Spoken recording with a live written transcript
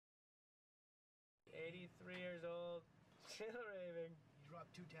3 years old, still raving. He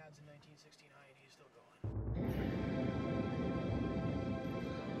dropped 2 tabs in 1969 and he's still going.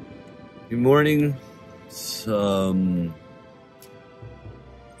 Good morning. It's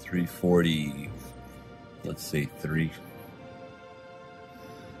 3:40. Let's say 3.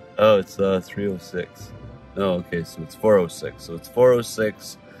 Oh, it's 3:06. Oh, okay, so it's 4:06. So it's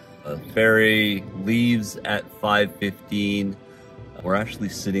 4:06. Ferry leaves at 5:15. We're actually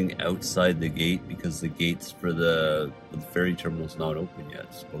sitting outside the gate because the gates for the ferry terminal is not open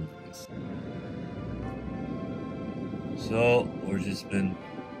yet, supposedly. So we've just been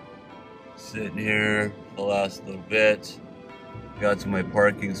sitting here the last little bit. Got to my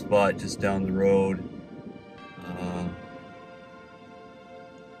parking spot just down the road.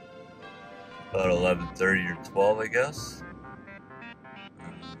 About 11:30 or 12, I guess.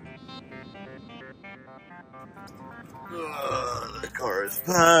 The car is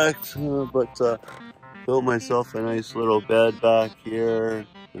packed, but built myself a nice little bed back here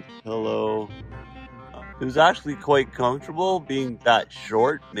with a pillow. It was actually quite comfortable. Being that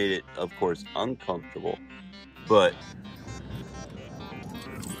short made it, of course, uncomfortable. But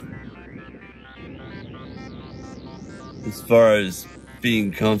as far as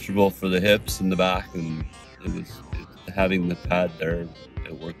being comfortable for the hips and the back, and having the pad there,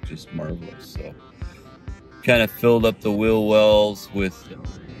 it worked just marvelous. So kind of filled up the wheel wells with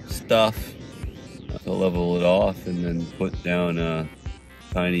stuff to level it off, and then put down a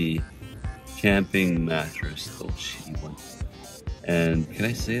tiny camping mattress, little shitty one. And can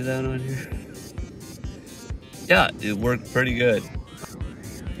I say that on here? Yeah, it worked pretty good.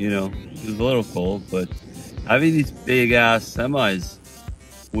 You know, it was a little cold, but having these big ass semis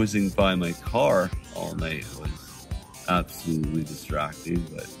whizzing by my car all night was absolutely distracting.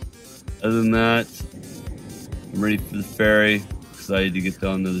 But other than that, I'm ready for the ferry. Excited to get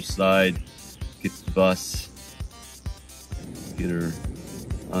down the other side, get the bus, get her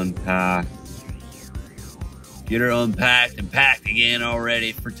unpacked. Get her unpacked and packed again, all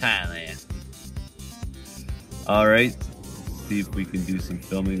ready for Thailand. All right, see if we can do some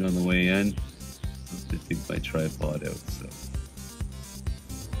filming on the way in. I have to take my tripod out, so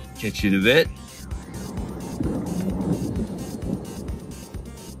catch you in a bit.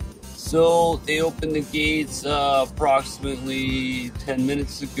 So they opened the gates approximately 10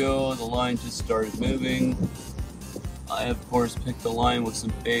 minutes ago. The line just started moving. I, of course, picked a line with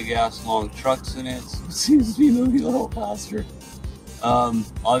some big-ass long trucks in it, so it seems to be moving a little faster.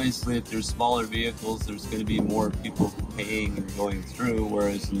 Obviously, if there's smaller vehicles, there's going to be more people paying and going through,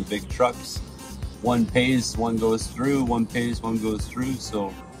 whereas in the big trucks, one pays, one goes through, one pays, one goes through,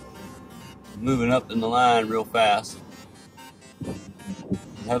 so moving up in the line real fast.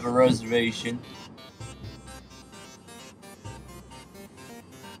 Have a reservation.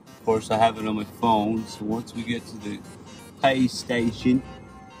 Of course, I have it on my phone, so once we get to the pay station,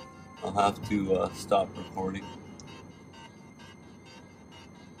 I'll have to stop recording.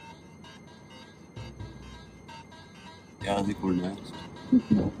 Yeah, I think we're next.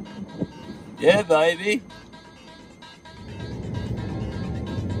 Yeah, baby.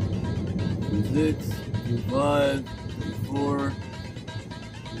 6, 5, 4.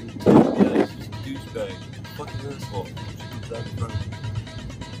 Yeah, he's just a douchebag. Fucking asshole. That in front of me.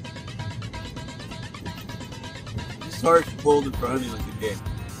 It's hard to pull in front of me like a dick.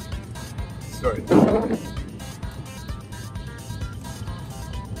 Sorry.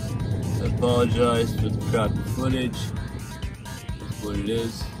 I apologize for the crappy footage. That's what it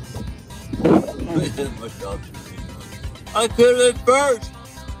is. My dog's really annoying. I could have been first!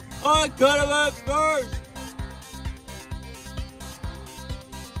 I could have been first!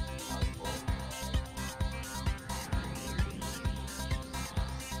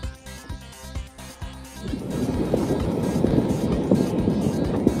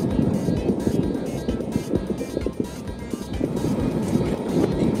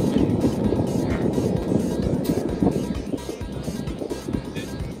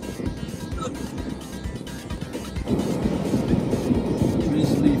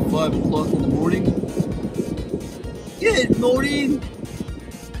 Recently 5 o'clock in the morning. Good morning!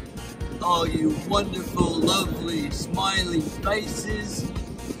 All you wonderful, lovely, smiling faces.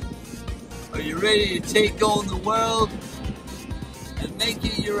 Are you ready to take on the world and make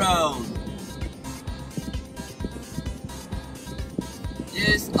it your own?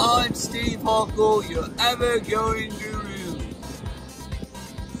 Yes, I'm Steve Hakl, your ever-going guru.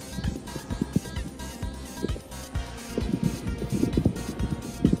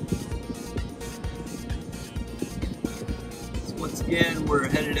 Once again, we're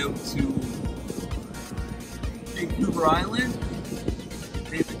headed out to Vancouver Island.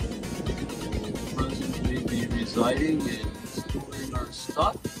 Presently residing and storing our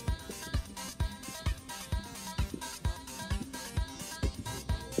stuff.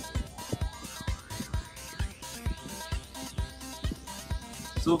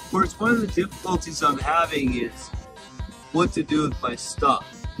 So of course, one of the difficulties I'm having is what to do with my stuff.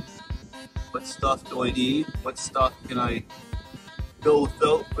 What stuff do I need? What stuff can I go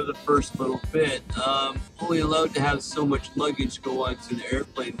without for the first little bit? I'm only allowed to have so much luggage go onto the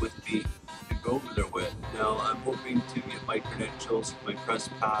airplane with me to go over there with. Now I'm hoping to get my credentials, my press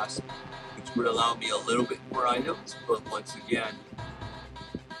pass, which would allow me a little bit more items, but once again,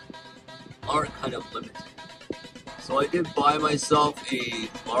 are kind of limited. So I did buy myself a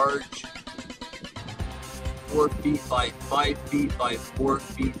large 4 feet by 5 feet by 4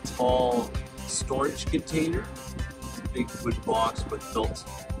 feet tall storage container. It's a big wood box with felt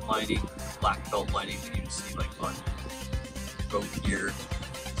lining, black felt lining that you see like on road gear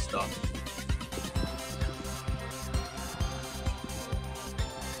stuff.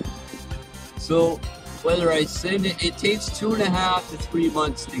 So whether I send it, it takes 2.5 to 3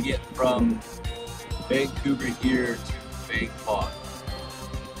 months to get from Vancouver here to Bangkok.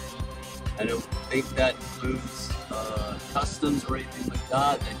 I don't think that includes customs or anything like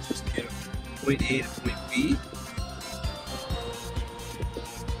that. I just get from point A to point B.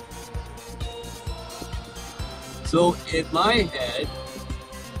 So in my head,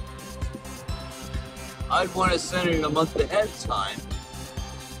 I'd want to send it a month ahead of time,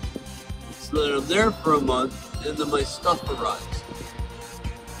 so that I'm there for a month and then my stuff arrives.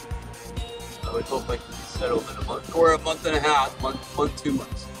 I would hope I can settle in a month, or a month and a half, month, 2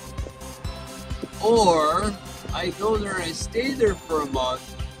 months. Or I go there and I stay there for a month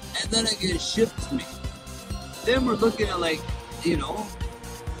and then I get it shipped to me. Then we're looking at like, you know,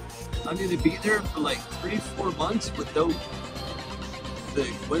 I'm going to be there for like 3-4 months without the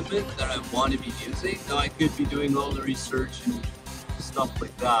equipment that I want to be using. Now I could be doing all the research and stuff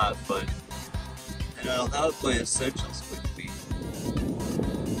like that, but and I'll have my essentials quickly.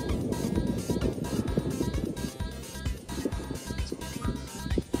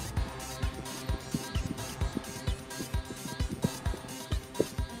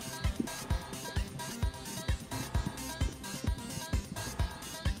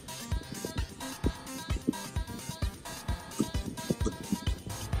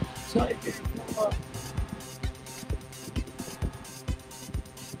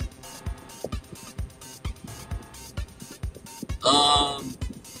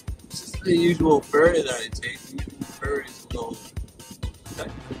 This is the usual ferry that I take. The usual ferry is a little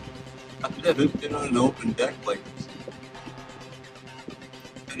deck. I've never been on an open deck like this.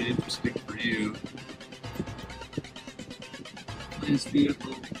 Kind of interesting for you. This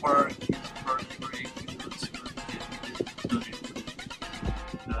vehicle park, park brake,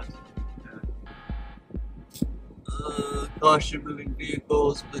 caution moving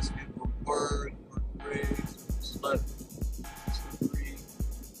vehicles, place vehicle park, brakes, select.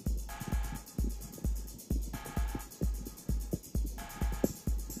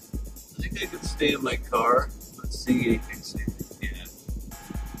 I could stay in my car. Let's see anything safe I can.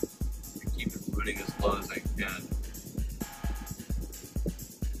 Keep it moving as long as I can.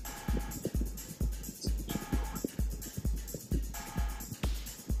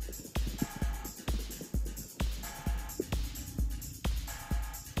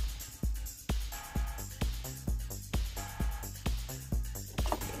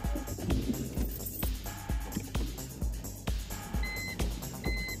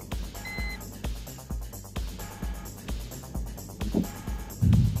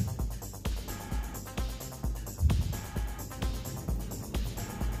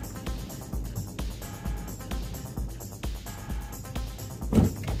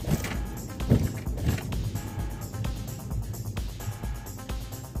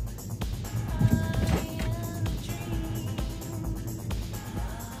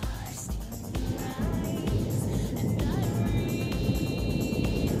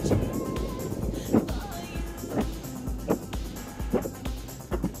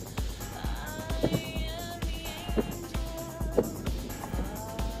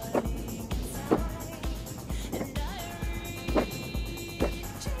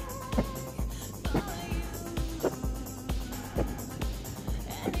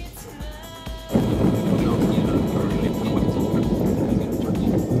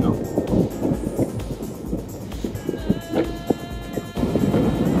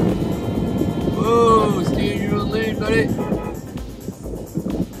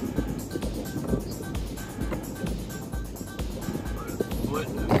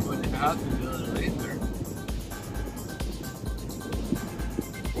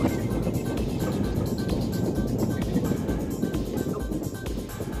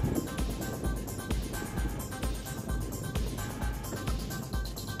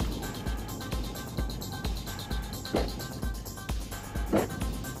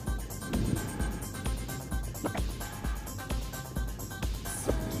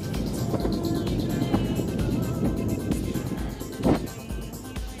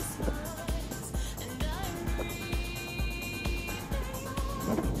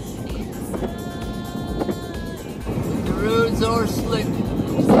 These are slick.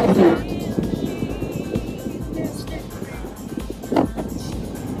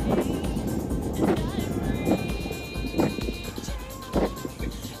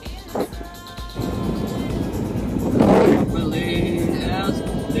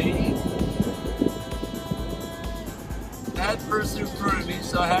 That person in front of me,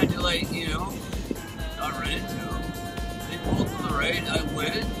 so I had to, like, you know, not run into him. They pulled to the right, I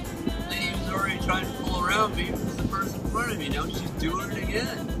went. He was already trying to pull around me because the person in front of me, now she's doing it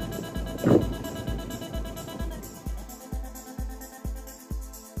again.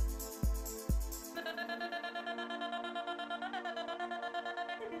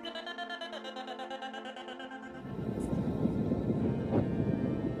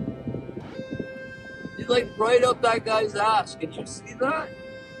 He's like right up that guy's ass. Can you see that?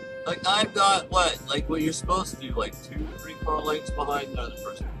 Like, I've got what? Like what you're supposed to do, like 2 to 3 car lengths behind the other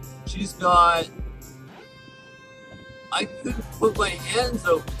person. She's got, I couldn't put my hands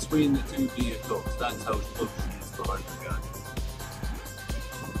out between the 2 vehicles. That's how close she is behind the guy.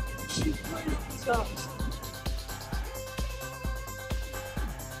 She's right up his ass.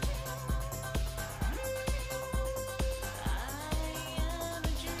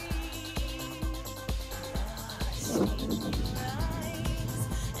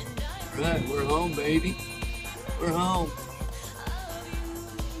 Right, we're home, baby. We're home.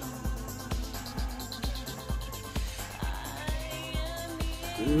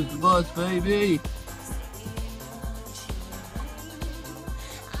 There's the bus, baby.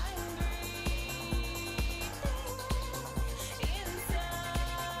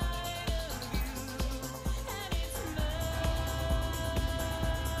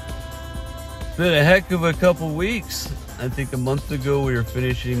 Been a heck of a couple weeks. I think a month ago we were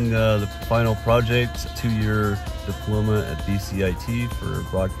finishing the final project, 2-year diploma at BCIT for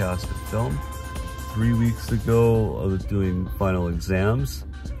broadcast and film. 3 weeks ago I was doing final exams.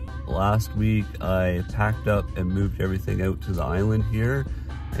 Last week I packed up and moved everything out to the island here.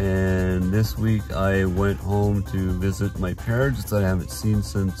 And this week I went home to visit my parents that I haven't seen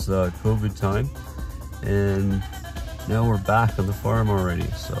since COVID time. And now we're back on the farm already,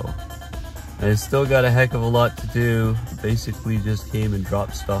 so. I still got a heck of a lot to do. Basically just came and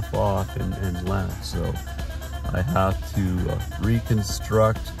dropped stuff off and left. So I have to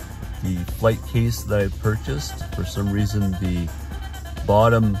reconstruct the flight case that I purchased. For some reason the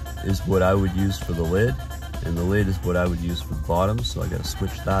bottom is what I would use for the lid and the lid is what I would use for the bottom. So I gotta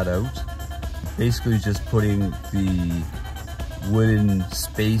switch that out. Basically just putting the wooden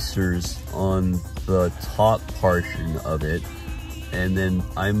spacers on the top portion of it. And then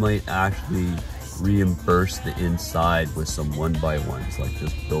I might actually reimburse the inside with some 1x1s, like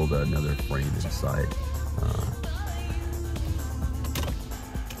just build another frame inside.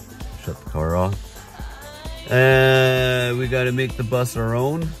 Shut the car off. We gotta make the bus our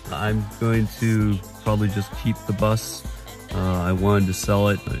own. I'm going to probably just keep the bus. I wanted to sell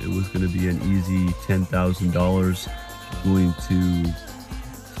it. It was gonna be an easy $10,000 going to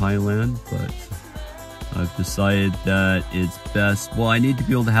Thailand, but I've decided that it's best, well, I need to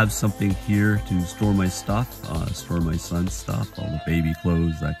be able to have something here to store my stuff, store my son's stuff, all the baby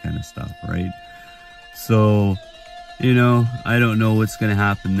clothes, that kind of stuff, right? So, you know, I don't know what's going to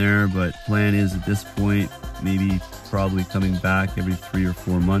happen there, but plan is at this point, maybe probably coming back every 3 or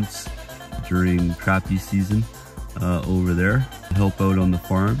 4 months during crappie season over there, help out on the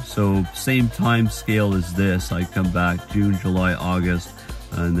farm. So same time scale as this, I come back June, July, August,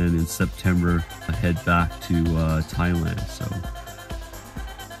 and then in September I head back to Thailand. So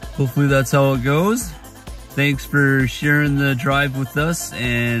hopefully that's how it goes. Thanks for sharing the drive with us,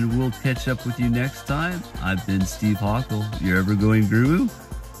 and we'll catch up with you next time. I've been Steve Hakl, your ever-going guru.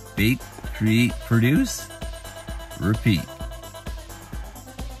 Bake, create, produce, repeat.